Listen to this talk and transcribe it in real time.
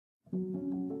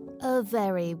A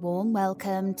very warm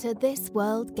welcome to This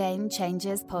World Game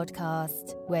Changers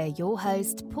podcast, where your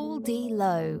host, Paul D.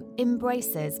 Lowe,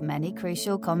 embraces many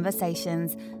crucial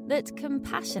conversations that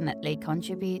compassionately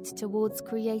contribute towards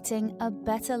creating a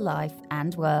better life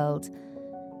and world.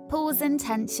 Paul's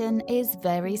intention is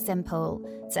very simple: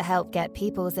 to help get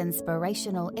people's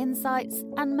inspirational insights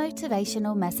and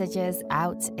motivational messages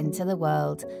out into the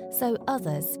world so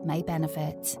others may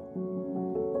benefit.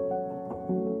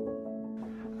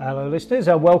 Hello listeners,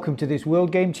 and welcome to this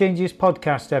World Game Changers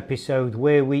podcast episode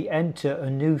where we enter a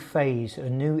new phase, a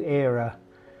new era.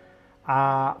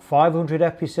 500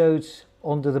 episodes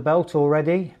under the belt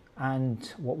already,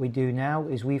 and what we do now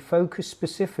is we focus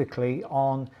specifically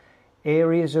on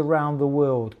areas around the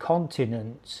world,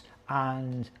 continents,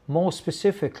 and more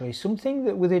specifically something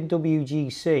that within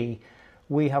WGC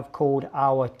we have called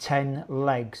our 10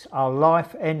 legs, our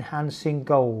life enhancing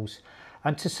goals.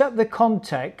 And to set the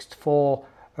context for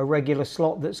a regular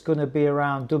slot that's going to be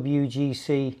around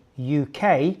WGC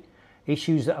UK,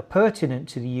 issues that are pertinent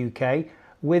to the UK,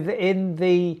 within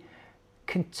the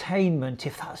containment,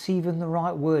 if that's even the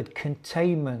right word,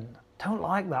 containment. Don't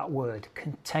like that word,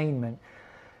 containment.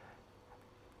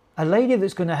 A lady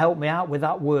that's going to help me out with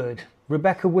that word,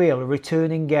 Rebecca Wheeler,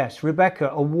 returning guest. Rebecca,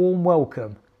 a warm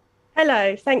welcome.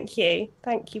 Hello, thank you.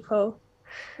 Thank you, Paul.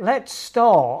 Let's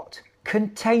start.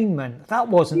 Containment. That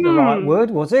wasn't the right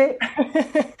word, was it?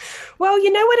 Well,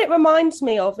 you know what it reminds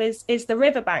me of is the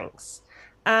riverbanks.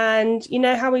 And you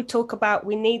know how we talk about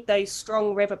we need those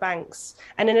strong riverbanks.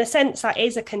 And in a sense, that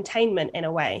is a containment in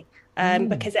a way,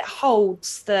 because it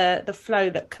holds the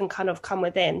flow that can kind of come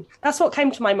within. That's what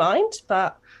came to my mind.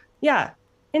 But yeah,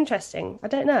 interesting. I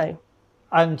don't know.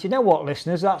 And you know what,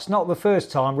 listeners? That's not the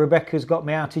first time Rebecca's got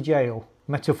me out of jail,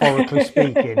 metaphorically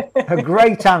speaking. A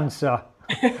great answer.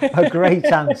 A great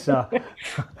answer.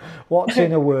 What's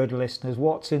in a word, listeners?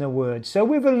 What's in a word? So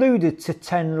we've alluded to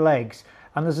 10 legs.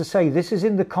 And as I say, this is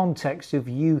in the context of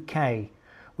UK.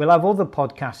 We'll have other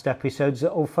podcast episodes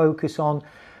that will focus on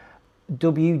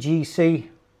WGC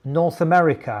North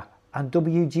America and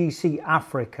WGC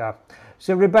Africa.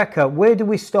 So Rebecca, where do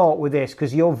we start with this?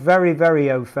 Because you're very,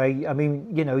 very au fait. I mean,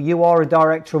 you know, you are a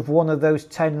director of one of those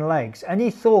 10 legs.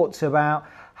 Any thoughts about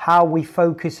how we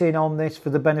focus in on this for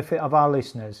the benefit of our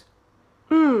listeners?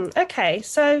 Okay,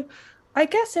 so I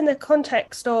guess in the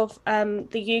context of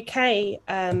the UK,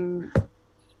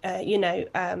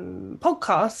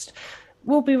 podcast,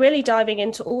 we'll be really diving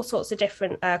into all sorts of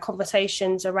different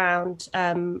conversations around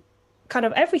kind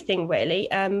of everything, really.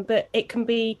 But it can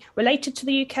be related to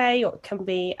the UK, or it can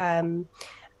be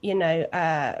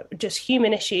just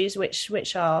human issues,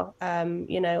 which are,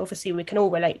 obviously we can all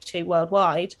relate to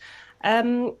worldwide.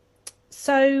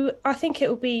 So I think it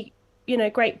will be,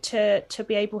 great to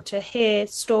be able to hear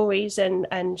stories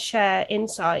and share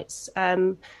insights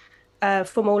from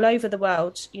all over the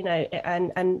world,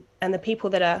 and the people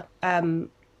that are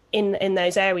in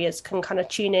those areas can kind of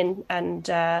tune in and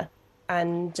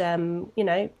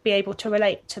be able to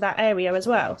relate to that area as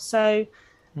well. So,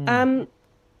 in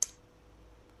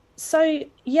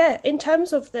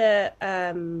terms of the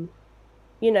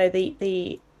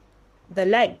the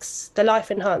legs, the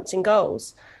life enhancing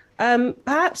goals,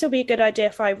 perhaps it'll be a good idea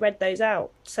if I read those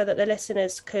out so that the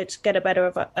listeners could get a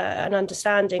better an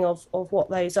understanding of what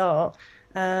those are.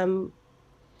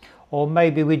 Or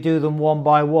maybe we do them one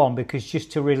by one, because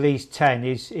just to release 10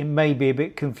 it may be a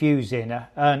bit confusing.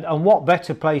 And what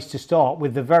better place to start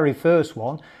with the very first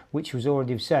one, which was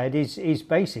already said, is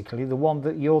basically the one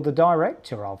that you're the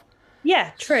director of.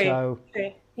 Yeah, true. So,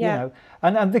 true. Yeah.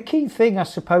 And the key thing, I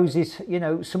suppose, is,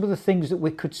 some of the things that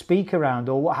we could speak around,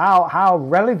 or how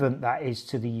relevant that is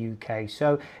to the UK.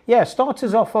 So, yeah, start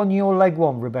us off on your leg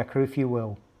one, Rebecca, if you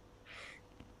will.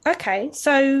 Okay,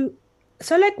 so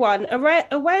leg one,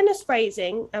 awareness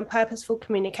raising and purposeful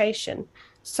communication.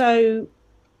 So,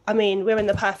 I mean, we're in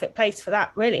the perfect place for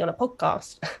that, really, on a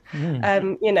podcast.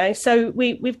 So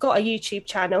we've got a YouTube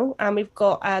channel, and we've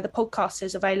got the podcast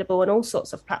is available on all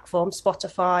sorts of platforms: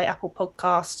 Spotify, Apple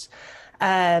Podcasts,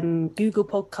 Google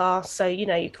Podcasts. So,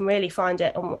 you can really find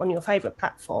it on your favorite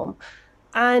platform.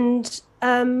 And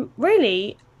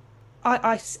really,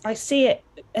 I see it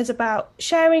as about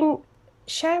sharing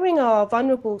our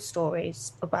vulnerable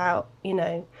stories about,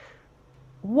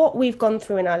 what we've gone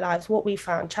through in our lives, what we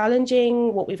found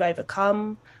challenging, what we've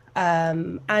overcome.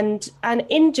 And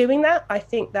in doing that, I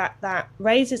think that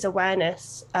raises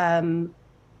awareness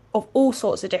of all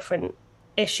sorts of different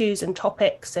issues and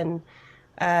topics, and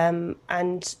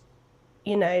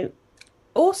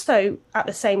also at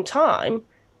the same time,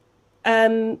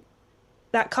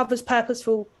 that covers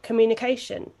purposeful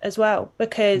communication as well,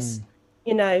 because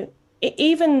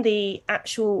even the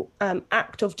actual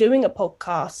act of doing a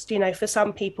podcast, for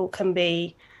some people can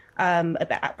be a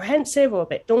bit apprehensive or a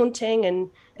bit daunting.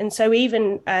 And so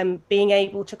even being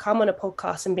able to come on a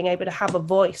podcast and being able to have a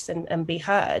voice and be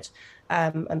heard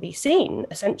and be seen,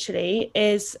 essentially,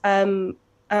 is,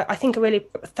 I think, a really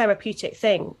therapeutic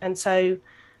thing. And so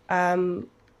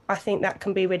I think that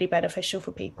can be really beneficial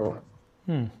for people.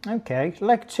 Okay,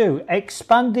 leg 2,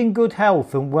 expanding good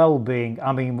health and well-being.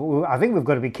 I mean, I think we've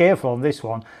got to be careful on this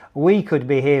one. We could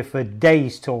be here for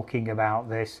days talking about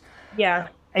this. Yeah.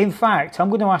 In fact, I'm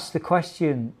going to ask the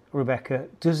question, Rebecca,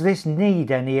 does this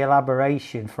need any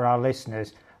elaboration for our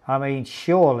listeners? I mean,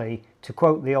 surely, to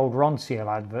quote the old Ronseal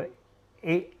advert,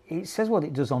 it says what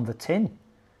it does on the tin.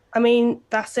 I mean,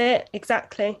 that's it,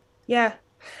 exactly. Yeah.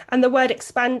 And the word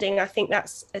expanding, I think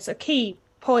it's a key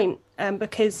point,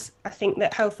 because I think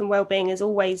that health and well-being is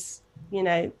always,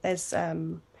 there's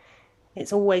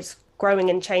it's always growing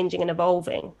and changing and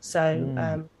evolving.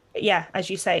 So yeah, as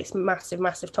you say, it's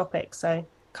massive topic. So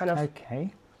kind of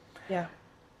okay. Yeah.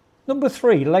 Number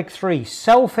 3, leg 3,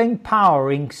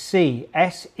 self-empowering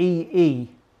SEE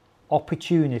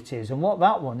opportunities. And what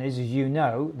that one is, as you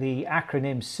know, the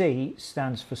acronym C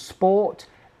stands for sport,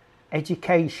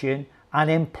 education and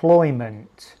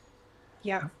employment.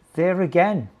 Yeah. There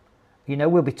again,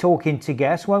 we'll be talking to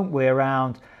guests, won't we,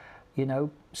 around,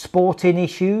 sporting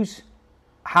issues,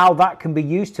 how that can be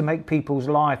used to make people's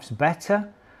lives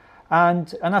better.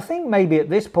 And I think maybe at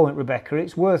this point, Rebecca,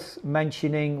 it's worth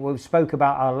mentioning, we've spoke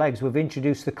about our legs, we've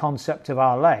introduced the concept of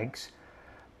our legs,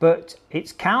 but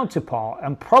its counterpart,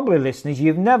 and probably listeners,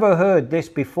 you've never heard this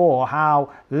before, how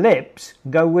lips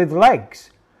go with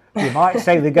legs. You might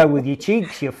say they go with your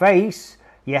cheeks, your face,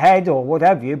 your head or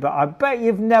whatever, but I bet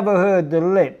you've never heard the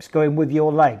lips going with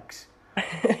your legs.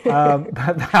 But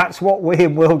that's what we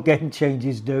in World Game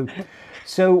Changers do.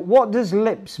 So what does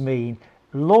LIPS mean?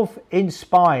 Love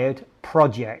Inspired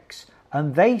Projects,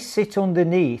 and they sit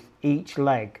underneath each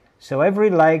leg. So every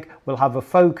leg will have a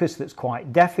focus that's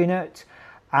quite definite,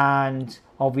 and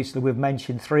obviously we've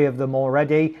mentioned 3 of them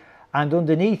already, and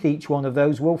underneath each one of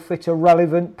those will fit a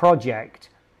relevant project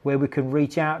where we can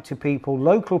reach out to people,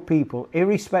 local people,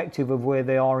 irrespective of where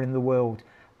they are in the world,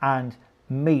 and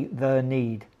meet their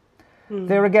need.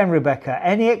 There again, Rebecca,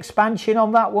 any expansion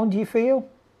on that one, do you feel?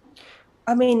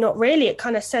 I mean, not really. It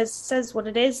kind of says what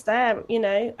it is there,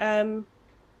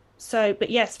 So, but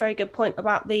yes, very good point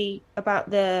about the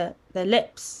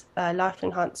LIPS, life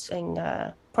enhancing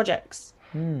projects.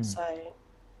 So,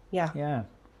 yeah. Yeah.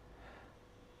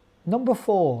 Number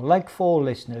 4, leg 4,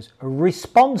 listeners,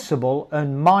 responsible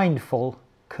and mindful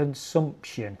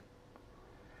consumption.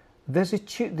 There's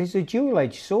a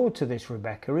dual-edged sword to this,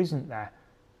 Rebecca, isn't there?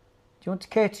 Do you want to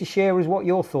care to share with us what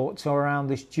your thoughts are around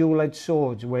this dual-edged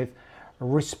sword with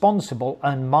responsible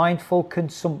and mindful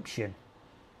consumption?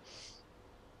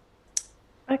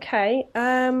 Okay.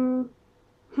 I'm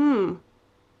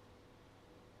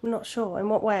not sure. In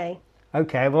what way?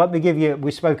 Okay, well, let me give you,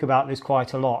 we spoke about this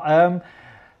quite a lot.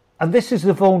 And this is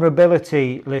the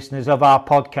vulnerability, listeners, of our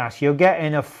podcast. You're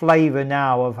getting a flavour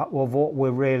now of what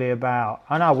we're really about.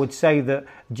 And I would say that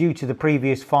due to the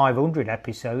previous 500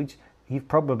 episodes, you've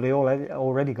probably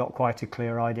already got quite a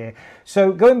clear idea.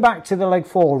 So going back to the leg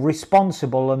 4,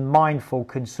 responsible and mindful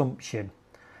consumption.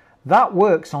 That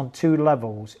works on 2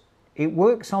 levels. It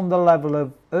works on the level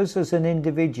of us as an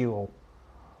individual.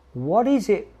 What is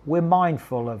it we're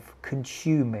mindful of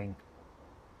consuming?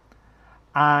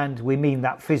 And we mean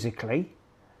that physically.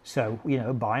 So,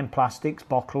 buying plastics,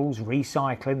 bottles,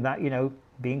 recycling that,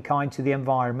 being kind to the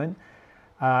environment,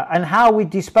 and how we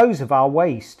dispose of our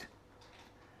waste.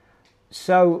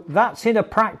 So that's in a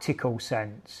practical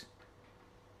sense.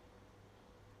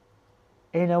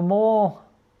 In a more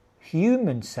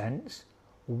human sense,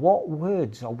 what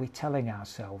words are we telling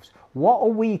ourselves? What are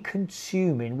we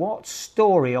consuming? What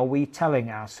story are we telling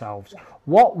ourselves?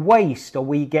 What waste are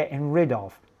we getting rid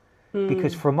of?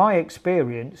 Because from my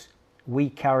experience, we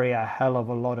carry a hell of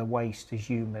a lot of waste as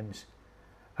humans.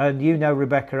 And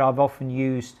Rebecca, I've often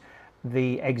used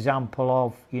the example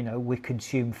of, we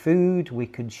consume food, we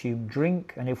consume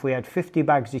drink, and if we had 50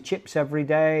 bags of chips every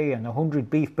day and 100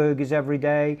 beef burgers every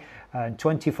day and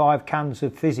 25 cans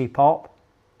of fizzy pop,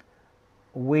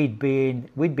 we'd be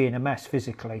in a mess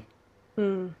physically.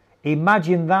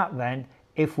 Imagine that then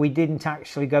if we didn't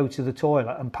actually go to the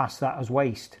toilet and pass that as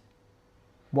waste.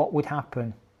 What would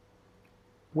happen?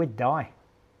 We'd die.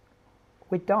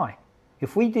 We'd die.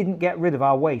 If we didn't get rid of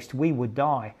our waste, we would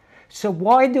die. So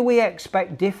why do we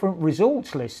expect different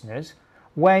results, listeners,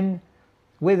 when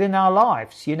within our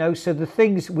lives? So the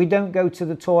things, we don't go to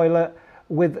the toilet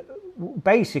with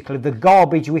basically the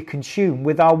garbage we consume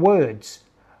with our words.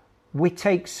 We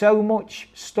take so much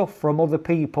stuff from other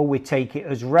people, we take it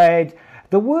as read,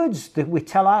 the words that we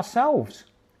tell ourselves.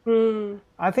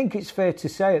 I think it's fair to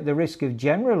say, at the risk of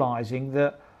generalising,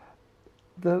 that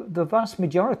the vast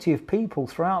majority of people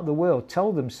throughout the world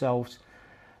tell themselves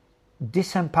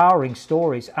disempowering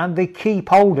stories, and they keep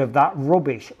hold of that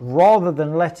rubbish rather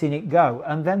than letting it go,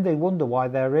 and then they wonder why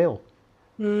they're ill.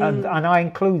 And I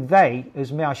include they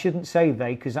as me. I shouldn't say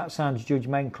they because that sounds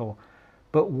judgmental,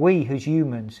 but we as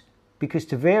humans, because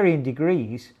to varying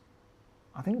degrees,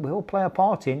 I think we all play a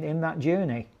part in that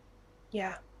journey.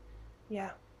 Yeah,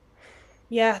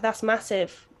 that's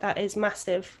massive. That is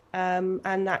massive. And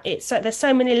that there's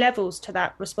so many levels to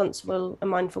that responsible and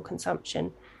mindful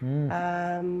consumption.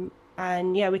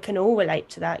 And yeah, we can all relate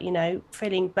to that,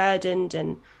 feeling burdened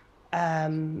and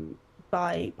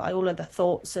by all of the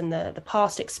thoughts and the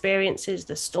past experiences,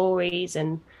 the stories,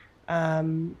 and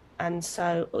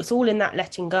so it's all in that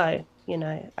letting go,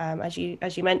 as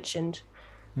you mentioned.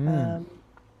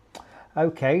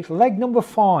 Okay, leg number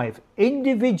 5,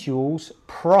 individuals'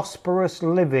 prosperous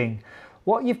living.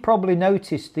 What you've probably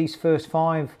noticed, these first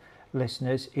 5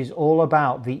 listeners, is all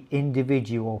about the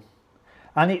individual.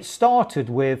 And it started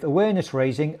with awareness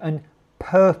raising and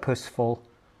purposeful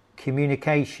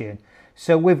communication.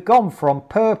 So we've gone from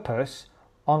purpose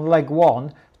on leg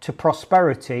 1 to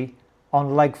prosperity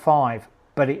on leg 5,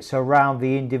 but it's around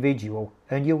the individual.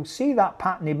 And you'll see that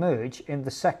pattern emerge in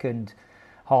the second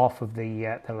half of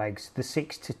the legs, the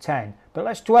 6 to 10. But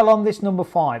let's dwell on this number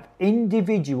 5,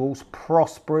 individuals'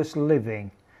 prosperous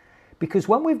living. Because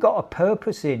when we've got a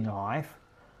purpose in life,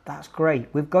 that's great.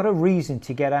 We've got a reason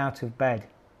to get out of bed,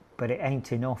 but it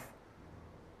ain't enough.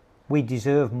 We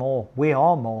deserve more. We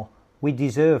are more. We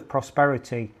deserve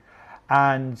prosperity.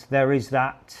 And there is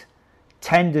that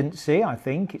tendency, I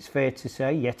think it's fair to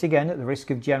say, yet again at the risk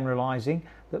of generalising,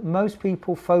 that most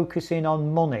people focus in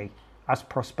on money as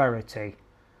prosperity.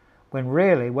 When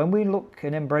really, when we look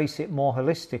and embrace it more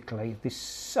holistically, there's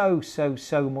so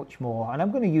much more. And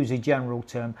I'm going to use a general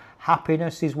term.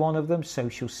 Happiness is one of them,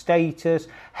 social status,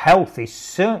 health is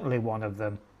certainly one of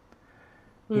them.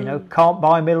 Can't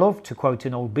buy me love, to quote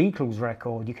an old Beatles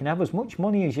record. You can have as much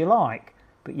money as you like,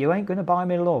 but you ain't going to buy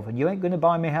me love, and you ain't going to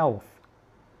buy me health.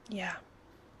 Yeah.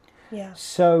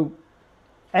 So,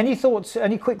 any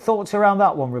quick thoughts around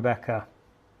that one, Rebecca?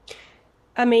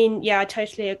 I mean, yeah, I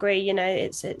totally agree.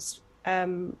 It's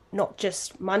not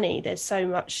just money. There's so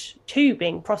much to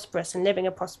being prosperous and living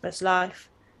a prosperous life.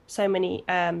 So many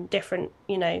different,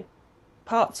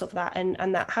 parts of that,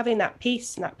 and that having that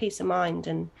peace and that peace of mind,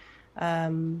 and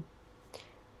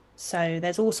so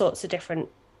there's all sorts of different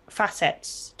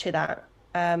facets to that.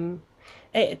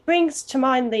 It brings to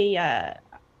mind the.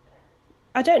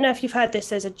 I don't know if you've heard this.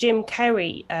 There's a Jim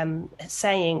Carrey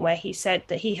saying where he said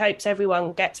that he hopes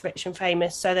everyone gets rich and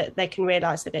famous so that they can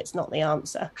realise that it's not the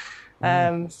answer.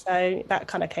 So that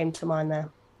kind of came to mind there.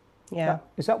 Yeah.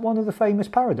 Is that one of the famous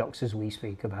paradoxes we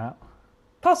speak about?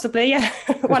 Possibly, yeah.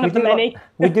 One of the many.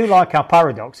 We do like our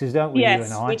paradoxes, don't we, yes, you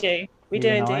and I? We do. We do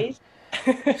indeed.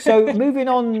 So moving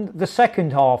on, the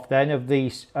second half then of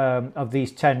these 10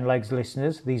 legs,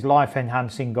 listeners, these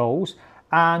life-enhancing goals.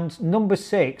 And number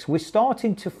 6, we're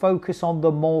starting to focus on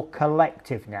the more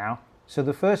collective now. So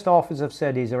the first half, as I've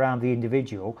said, is around the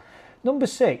individual. Number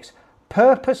 6,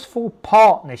 purposeful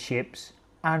partnerships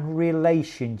and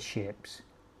relationships.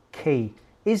 Key.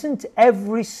 Isn't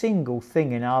every single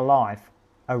thing in our life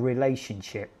a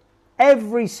relationship?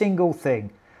 Every single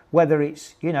thing. Whether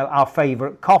it's, our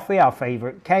favourite coffee, our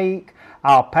favourite cake,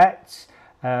 our pets,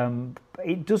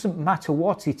 it doesn't matter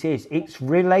what it is. It's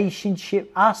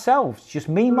relationship ourselves, just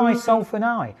me, myself and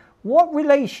I. What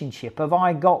relationship have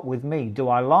I got with me? Do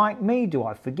I like me? Do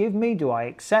I forgive me? Do I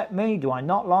accept me? Do I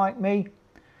not like me?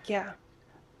 Yeah.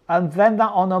 And then that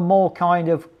on a more kind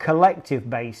of collective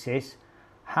basis,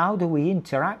 how do we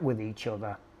interact with each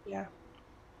other?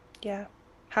 Yeah.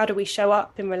 How do we show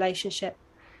up in relationship?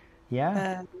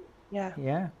 Yeah.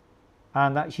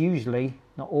 And that's usually,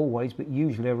 not always, but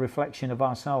usually a reflection of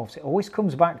ourselves. It always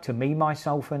comes back to me,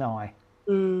 myself and I.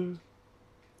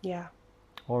 Yeah.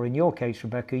 Or in your case,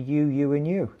 Rebecca, you and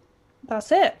you.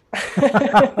 That's it.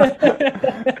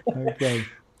 Okay.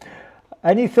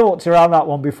 Any thoughts around that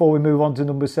one before we move on to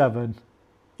number 7?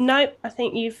 No, I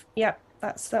think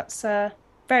that's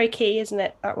very key, isn't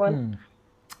it, that one?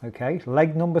 Okay,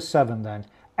 leg number 7 then.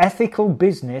 Ethical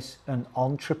business and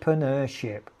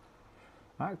entrepreneurship.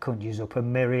 That conjures up a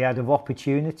myriad of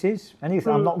opportunities.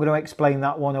 I'm not going to explain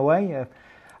that one away.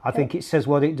 I think it says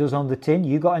what it does on the tin.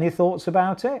 You got any thoughts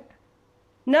about it?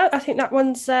 No, I think that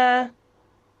one's,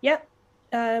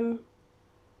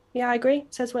 Yeah, I agree.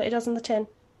 It says what it does on the tin.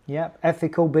 Yeah,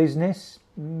 ethical business.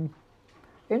 In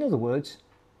other words,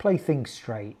 play things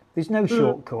straight. There's no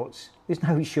shortcuts. There's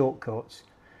no shortcuts.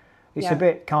 It's a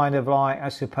bit kind of like, I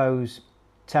suppose,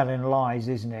 telling lies,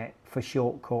 isn't it, for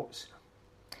shortcuts?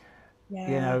 Yeah.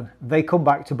 You know, they come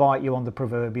back to bite you on the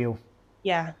proverbial.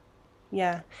 Yeah,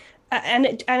 yeah. And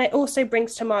it also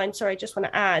brings to mind, sorry, I just want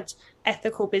to add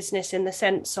ethical business in the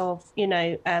sense of, you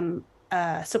know,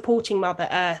 supporting Mother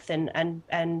Earth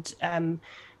and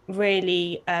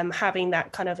really having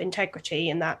that kind of integrity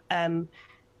and that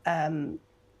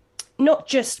not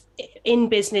just in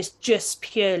business, just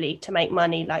purely to make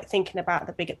money, like thinking about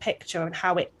the bigger picture and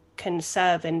how it can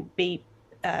serve and be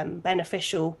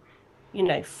beneficial, you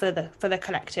know, for the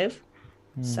collective.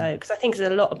 So, because I think there's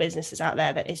a lot of businesses out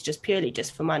there that is just purely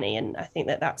just for money, and I think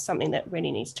that that's something that really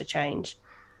needs to change.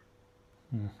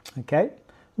 Okay.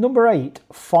 Number 8,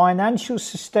 financial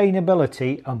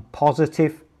sustainability and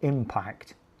positive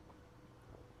impact.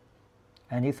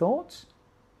 Any thoughts?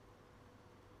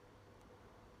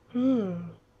 I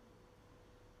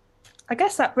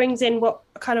guess that brings in what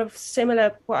kind of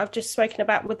similar what I've just spoken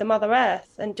about with the Mother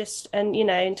Earth and you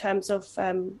know, in terms of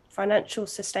financial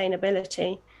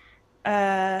sustainability.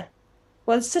 Well,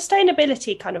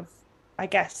 sustainability kind of, I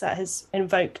guess, that has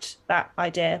invoked that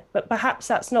idea, but perhaps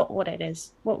that's not what it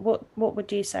is. What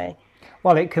would you say?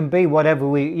 Well, it can be whatever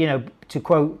we, you know, to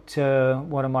quote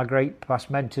one of my great past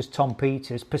mentors, Tom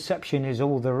Peters, perception is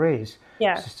all there is.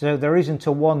 Yeah. So there isn't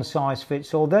a one size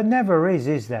fits all. There never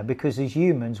is there? Because as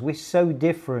humans, we're so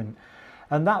different.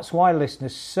 And that's why,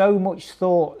 listeners, so much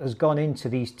thought has gone into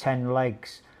these 10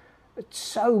 legs.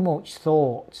 So much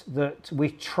thought that we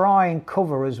try and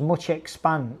cover as much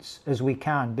expanse as we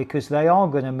can, because they are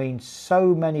going to mean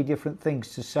so many different things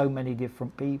to so many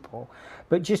different people.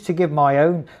 But just to give my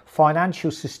own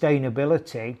financial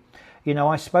sustainability, you know,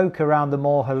 I spoke around the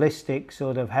more holistic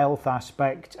sort of health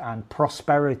aspect and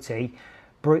prosperity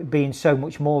being so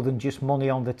much more than just money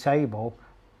on the table.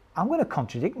 I'm going to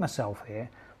contradict myself here.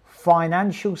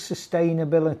 Financial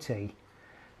sustainability.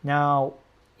 Now,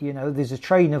 you know, there's a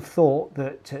train of thought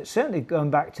that certainly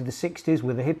going back to the 60s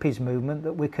with the hippies movement,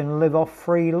 that we can live off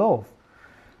free love.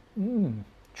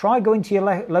 Try going to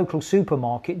your local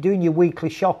supermarket, doing your weekly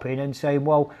shopping and saying,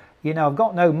 well, you know, I've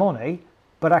got no money,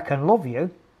 but I can love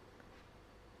you.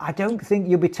 I don't think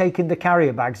you'll be taking the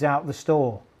carrier bags out of the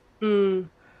store.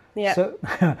 Yeah. So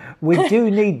we do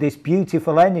need this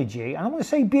beautiful energy. And I want to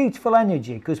say beautiful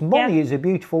energy because money is a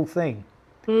beautiful thing.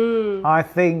 I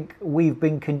think we've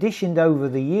been conditioned over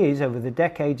the years, over the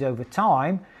decades, over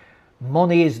time,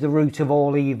 money is the root of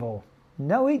all evil.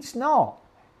 No, it's not.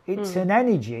 It's an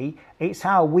energy. It's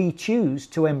how we choose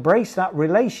to embrace that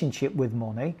relationship with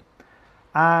money.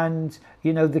 And,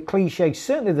 you know, the cliche,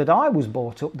 certainly that I was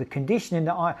brought up, the conditioning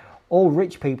that all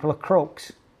rich people are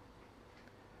crooks.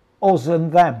 Us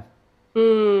and them.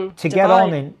 To get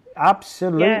on in,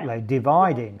 absolutely,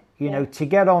 dividing. You know, to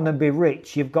get on and be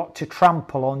rich, you've got to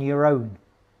trample on your own.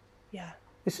 Yeah.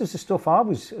 This is the stuff I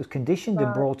was conditioned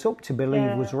and brought up to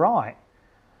believe was right.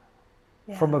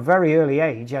 Yeah. From a very early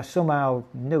age, I somehow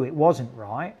knew it wasn't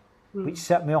right, which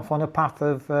set me off on a path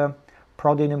of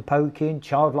prodding and poking,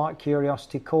 childlike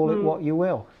curiosity, call it what you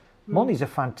will. Money's a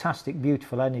fantastic,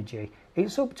 beautiful energy.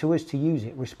 It's up to us to use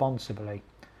it responsibly.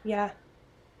 Yeah.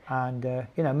 And,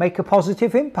 you know, make a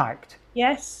positive impact.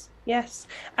 Yes. Yes,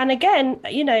 and again,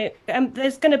 you know,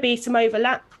 there's going to be some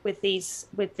overlap with these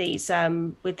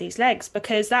legs,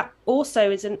 because that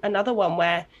also is another one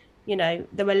where, you know,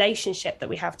 the relationship that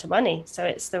we have to money. So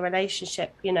it's the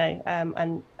relationship, you know,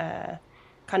 and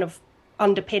kind of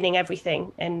underpinning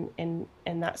everything in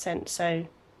that sense. So,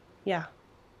 yeah.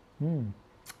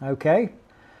 Okay.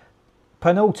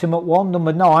 Penultimate one,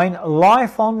 number 9,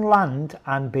 life on land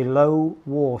and below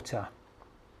water.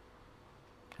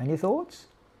 Any thoughts?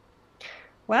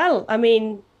 Well, I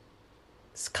mean,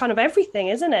 it's kind of everything,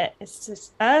 isn't it? It's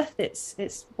just Earth.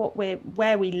 It's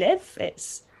where we live.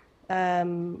 It's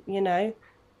you know,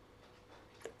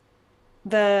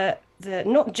 the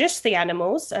not just the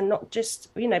animals and not just,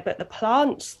 you know, but the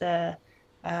plants, the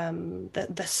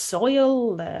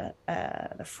soil, the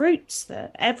fruits,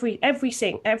 every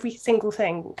single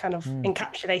thing kind of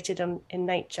encapsulated in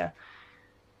nature.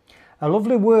 A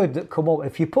lovely word that come up.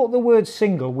 If you put the word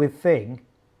single with thing,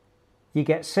 you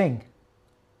get sing.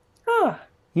 Oh.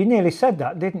 You nearly said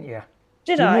that, didn't you?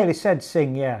 Did I? You nearly said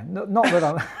sing, yeah. Not that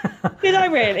I'm... Did I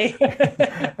really?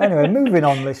 Anyway, moving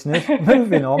on, listeners.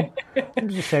 Moving on. I'm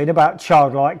just saying about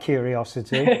childlike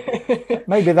curiosity.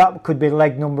 Maybe that could be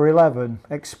leg number 11.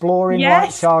 Exploring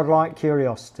like childlike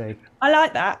curiosity. I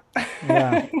like that.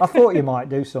 Yeah, I thought you might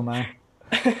do somehow.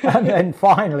 And then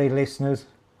finally, listeners,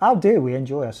 How do we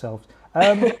enjoy ourselves?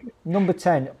 Number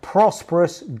 10,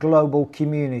 prosperous global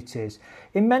communities.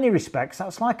 In many respects,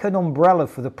 that's like an umbrella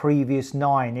for the previous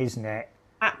 9, isn't it?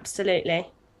 Absolutely.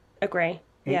 Agree.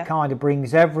 It kind of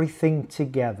brings everything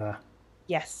together.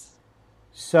 Yes.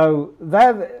 So,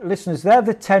 listeners, they're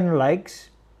the 10 legs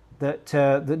that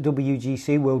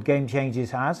WGC, World Game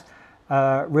Changers, has.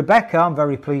 Rebecca, I'm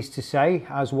very pleased to say,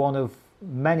 as one of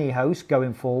many hosts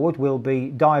going forward, will be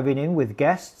diving in with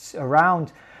guests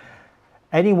around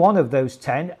any one of those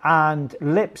 10 and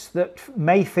lips that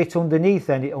may fit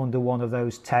under one of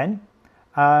those 10.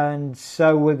 And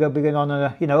so we're going to begin on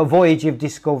a voyage of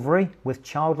discovery with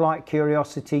childlike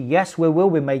curiosity. Yes, we will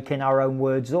be making our own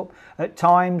words up. At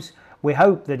times, we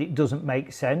hope that it doesn't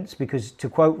make sense because, to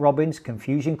quote Robbins,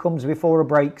 confusion comes before a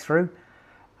breakthrough.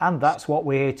 And that's what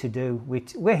we're here to do.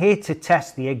 We're here to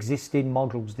test the existing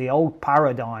models, the old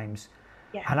paradigms.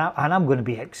 Yeah. And I'm going to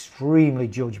be extremely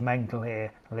judgmental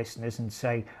here, listeners, and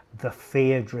say the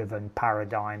fear-driven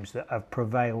paradigms that have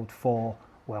prevailed for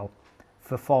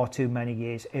far too many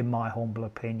years, in my humble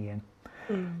opinion.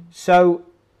 So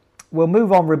we'll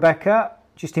move on, Rebecca.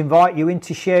 Just invite you in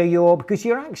to share because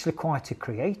you're actually quite a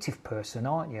creative person,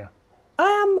 aren't you?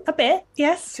 A bit,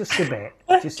 yes. Just a bit.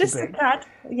 Just a tad,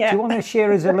 yeah. Do you want to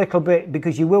share us a little bit,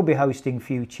 because you will be hosting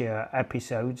future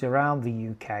episodes around the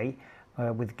UK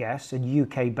with guests and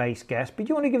UK-based guests, but do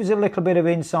you want to give us a little bit of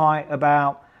insight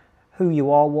about who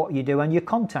you are, what you do, and your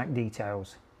contact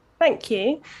details? Thank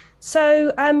you.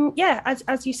 So,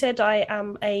 as you said, I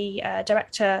am a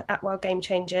director at World Game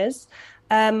Changers.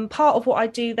 Part of what I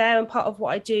do there and part of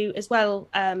what I do as well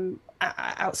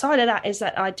outside of that is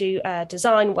that I do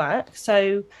design work.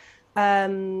 So,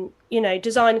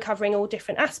 design covering all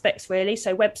different aspects, really.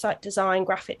 So website design,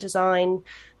 graphic design,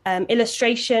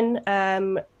 illustration.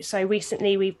 So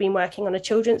recently we've been working on a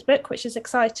children's book, which is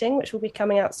exciting, which will be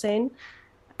coming out soon.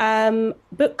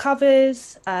 Book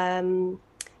covers, and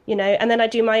then I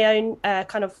do my own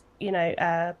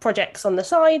projects on the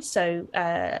side. So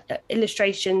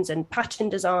illustrations and pattern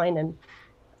design and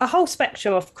a whole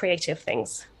spectrum of creative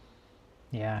things.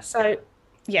 Yeah. So,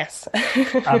 yes.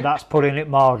 And that's putting it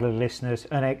mildly, listeners.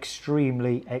 An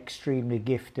extremely, extremely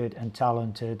gifted and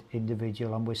talented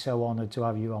individual. And we're so honoured to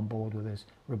have you on board with us,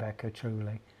 Rebecca,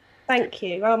 truly. Thank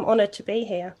you. I'm honoured to be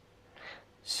here.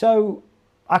 So,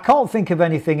 I can't think of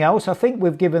anything else. I think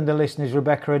we've given the listeners,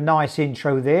 Rebecca, a nice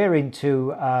intro there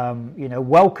into,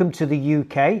 welcome to the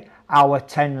UK, our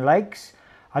 10 legs.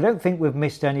 I don't think we've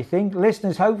missed anything.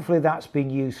 Listeners, hopefully that's been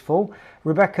useful.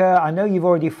 Rebecca, I know you've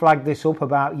already flagged this up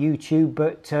about YouTube,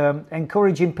 but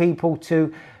encouraging people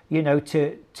to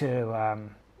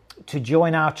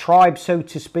join our tribe, so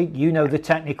to speak. You know the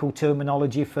technical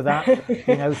terminology for that.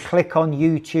 Click on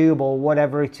YouTube or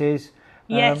whatever it is.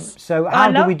 Yes. So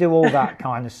how do we do all that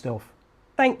kind of stuff?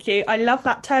 Thank you. I love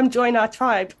that term, join our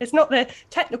tribe. It's not the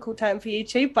technical term for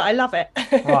YouTube, but I love it.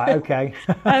 Right, okay.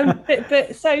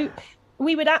 but so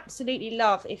we would absolutely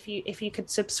love if you could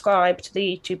subscribe to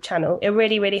the YouTube channel. It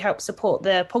really, really helps support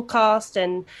the podcast,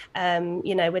 and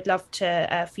we'd love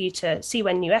to for you to see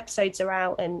when new episodes are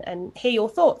out and hear your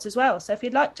thoughts as well. So if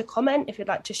you'd like to comment, if you'd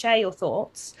like to share your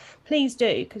thoughts, please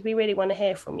do, because we really want to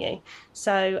hear from you.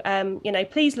 So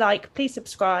please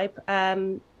subscribe,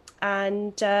 and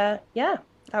that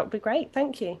would be great.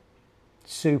 Thank you.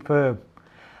 Superb.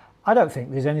 I don't think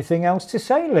there's anything else to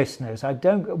say, listeners.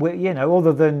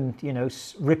 Other than,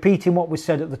 repeating what was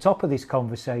said at the top of this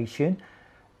conversation.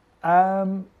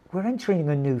 We're entering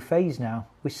a new phase now.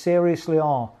 We seriously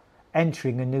are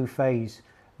entering a new phase.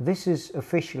 This is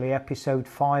officially episode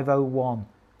 501,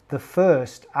 the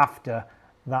first after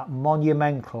that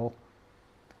monumental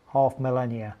half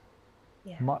millennia.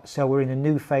 Yeah. So we're in a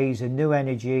new phase, a new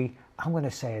energy. I'm going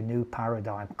to say a new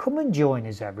paradigm. Come and join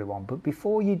us, everyone. But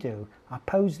before you do, I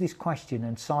pose this question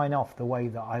and sign off the way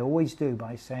that I always do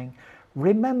by saying,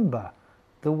 remember,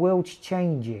 the world's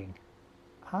changing.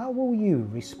 How will you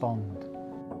respond?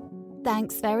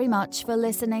 Thanks very much for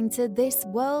listening to this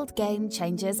World Game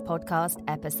Changers podcast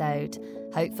episode.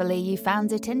 Hopefully you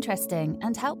found it interesting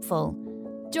and helpful.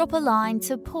 Drop a line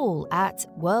to Paul at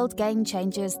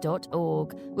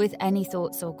worldgamechangers.org with any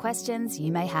thoughts or questions you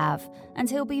may have, and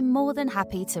he'll be more than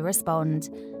happy to respond.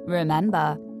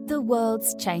 Remember, the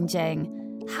world's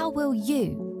changing. How will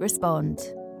you respond?